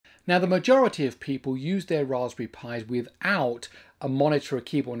Now, the majority of people use their Raspberry Pis without a monitor, a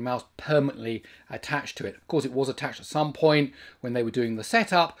keyboard and mouse permanently attached to it. Of course, it was attached at some point when they were doing the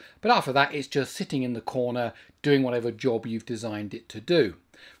setup, but after that, it's just sitting in the corner doing whatever job you've designed it to do.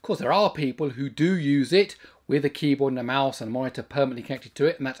 Of course, there are people who do use it with a keyboard and a mouse and a monitor permanently connected to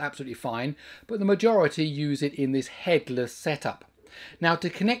it, and that's absolutely fine, but the majority use it in this headless setup. Now, to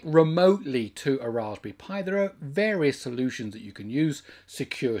connect remotely to a Raspberry Pi, there are various solutions that you can use.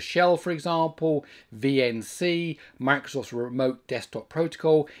 Secure Shell, for example, VNC, Microsoft's Remote Desktop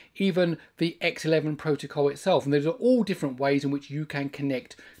Protocol, even the X11 protocol itself. And those are all different ways in which you can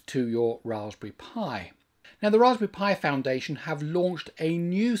connect to your Raspberry Pi. Now, the Raspberry Pi Foundation have launched a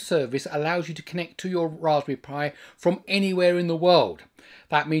new service that allows you to connect to your Raspberry Pi from anywhere in the world.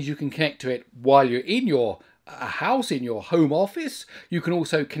 That means you can connect to it while you're in your house, in your home office. You can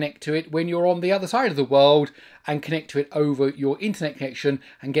also connect to it when you're on the other side of the world and connect to it over your internet connection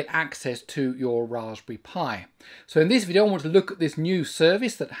and get access to your Raspberry Pi. So in this video, I want to look at this new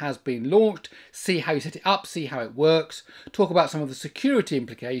service that has been launched, see how you set it up, see how it works, talk about some of the security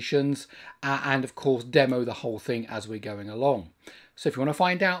implications, and of course demo the whole thing as we're going along. So if you want to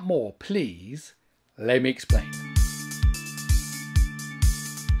find out more, please let me explain.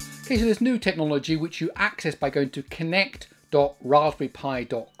 Okay, so this new technology, which you access by going to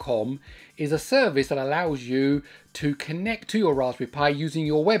connect.raspberrypi.com, is a service that allows you to connect to your Raspberry Pi using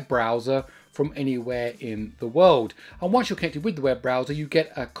your web browser from anywhere in the world. And once you're connected with the web browser, you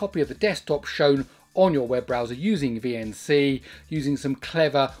get a copy of the desktop shown on your web browser using VNC, using some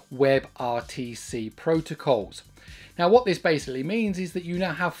clever WebRTC protocols. Now, what this basically means is that you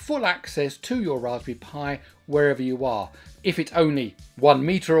now have full access to your Raspberry Pi wherever you are. If it's only 1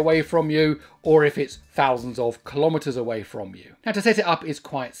 meter away from you, or if it's thousands of kilometers away from you. Now, to set it up is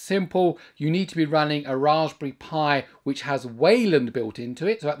quite simple. You need to be running a Raspberry Pi which has Wayland built into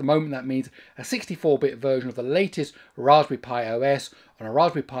it. So at the moment, that means a 64-bit version of the latest Raspberry Pi OS on a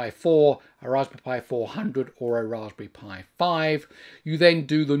Raspberry Pi 4, a Raspberry Pi 400, or a Raspberry Pi 5. You then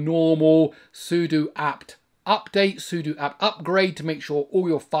do the normal sudo apt update, sudo apt upgrade to make sure all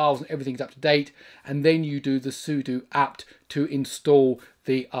your files and everything's up to date, and then you do the sudo apt to install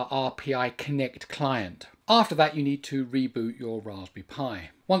the rpi-connect client. After that, you need to reboot your Raspberry Pi.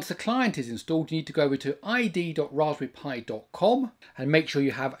 Once the client is installed, you need to go over to id.raspberrypi.com and make sure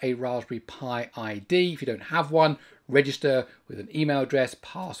you have a Raspberry Pi ID. If you don't have one, register with an email address,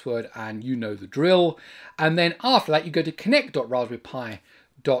 password, and you know the drill. And then after that, you go to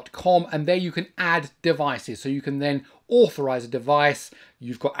connect.raspberrypi.com, and there you can add devices. So you can then authorize a device.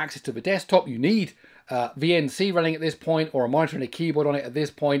 You've got access to the desktop. You need VNC running at this point, or a monitor and a keyboard on it at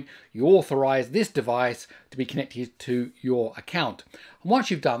this point. You authorize this device to be connected to your account. And once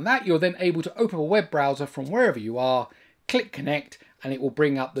you've done that, you're then able to open a web browser from wherever you are, click connect, and it will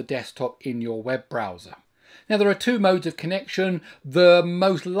bring up the desktop in your web browser. Now, there are two modes of connection. The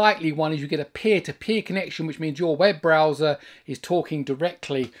most likely one is you get a peer-to-peer connection, which means your web browser is talking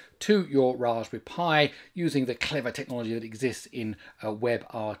directly to your Raspberry Pi using the clever technology that exists in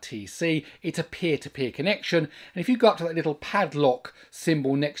WebRTC. It's a peer-to-peer connection. And if you go up to that little padlock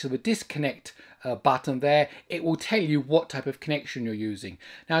symbol next to the disconnect button there, it will tell you what type of connection you're using.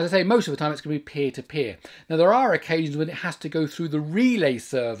 Now, as I say, most of the time it's going to be peer-to-peer. Now, there are occasions when it has to go through the relay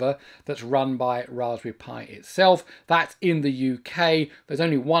server that's run by Raspberry Pi itself. That's in the UK. There's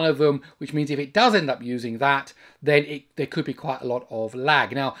only one of them, which means if it does end up using that, then there could be quite a lot of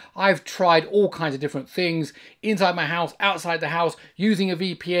lag. Now, I've tried all kinds of different things inside my house, outside the house, using a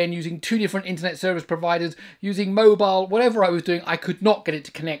VPN, using 2 different internet service providers, using mobile, whatever I was doing, I could not get it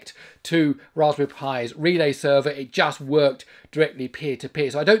to connect to Raspberry Pi's relay server. It just worked directly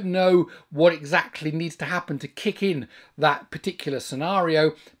peer-to-peer. So I don't know what exactly needs to happen to kick in that particular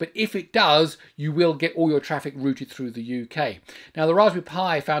scenario, but if it does, you will get all your traffic routed through the UK. Now, the Raspberry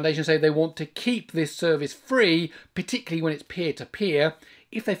Pi Foundation say they want to keep this service free, particularly when it's peer-to-peer.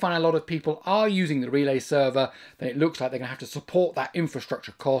 If they find a lot of people are using the relay server, then it looks like they're going to have to support that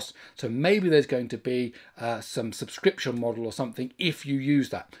infrastructure cost. So maybe there's going to be some subscription model or something if you use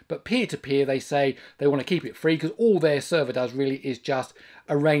that. But peer-to-peer, they say they want to keep it free because all their server does really is just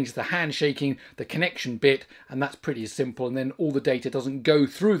arrange the handshaking, the connection bit, and that's pretty simple. And then all the data doesn't go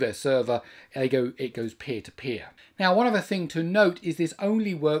through their server, it goes peer-to-peer. Now, one other thing to note is this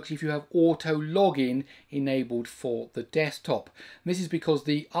only works if you have auto login enabled for the desktop. And this is because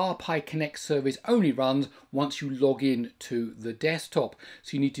the rpi-connect service only runs once you log in to the desktop.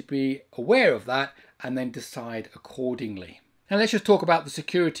 So you need to be aware of that and then decide accordingly. Now, let's just talk about the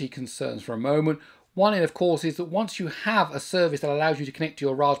security concerns for a moment. One, of course, is that once you have a service that allows you to connect to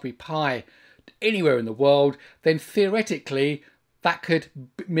your Raspberry Pi anywhere in the world, then theoretically that could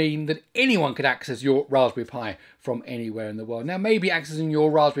mean that anyone could access your Raspberry Pi from anywhere in the world. Now, maybe accessing your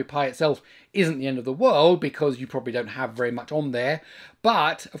Raspberry Pi itself isn't the end of the world because you probably don't have very much on there.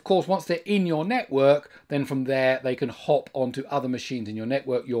 But of course, once they're in your network, then from there they can hop onto other machines in your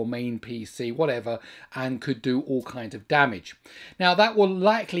network, your main PC, whatever, and could do all kinds of damage. Now, that will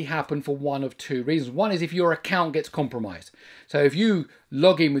likely happen for one of two reasons. One is if your account gets compromised. So if you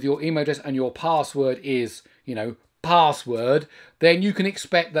log in with your email address and your password is, password, then you can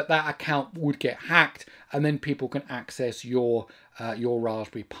expect that that account would get hacked and then people can access your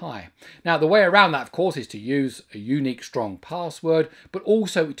Raspberry Pi. Now, the way around that, of course, is to use a unique, strong password, but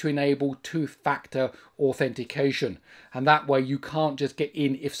also to enable two-factor authentication. And that way you can't just get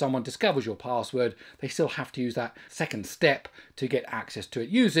in if someone discovers your password. They still have to use that second step to get access to it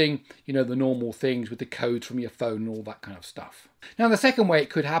using, the normal things with the codes from your phone and all that kind of stuff. Now, the second way it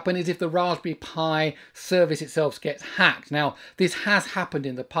could happen is if the Raspberry Pi service itself gets hacked. Now, this has happened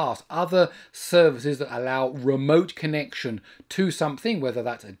in the past. Other services that allow remote connection to something, whether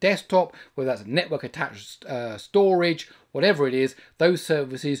that's a desktop, whether that's a network attached storage, whatever it is, those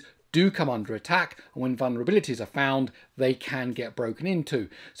services do come under attack, and when vulnerabilities are found, they can get broken into.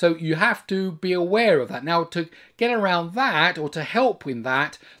 So you have to be aware of that. Now, to get around that, or to help in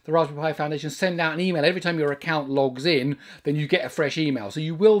that, the Raspberry Pi Foundation send out an email. Every time your account logs in, then you get a fresh email. So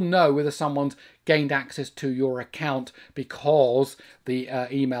you will know whether someone's gained access to your account because the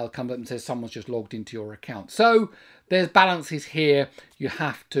email comes up and says someone's just logged into your account. So there's balances here. You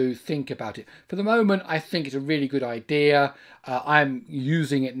have to think about it. For the moment, I think it's a really good idea. I'm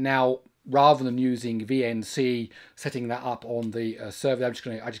using it now rather than using VNC, setting that up on the server. I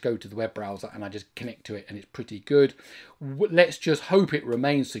just go to the web browser and I just connect to it, and it's pretty good. Let's just hope it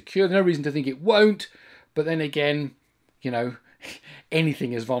remains secure. There's no reason to think it won't, but then again,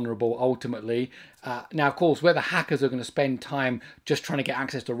 anything is vulnerable ultimately. Now, of course, whether hackers are going to spend time just trying to get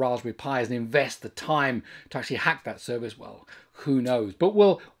access to Raspberry Pis and invest the time to actually hack that service, well, who knows? But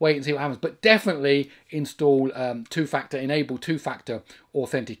we'll wait and see what happens. But definitely install enable two-factor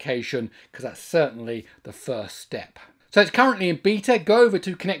authentication, because that's certainly the first step. So it's currently in beta. Go over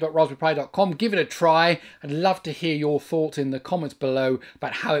to connect.raspberrypi.com, give it a try. I'd love to hear your thoughts in the comments below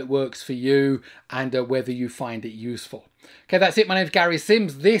about how it works for you and whether you find it useful. Okay, that's it. My name is Gary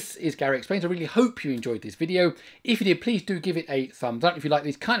Sims. This is Gary Explains. I really hope you enjoyed this video. If you did, please do give it a thumbs up. If you like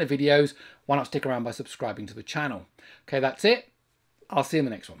these kind of videos, why not stick around by subscribing to the channel? Okay, that's it. I'll see you in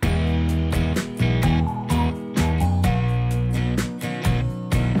the next one.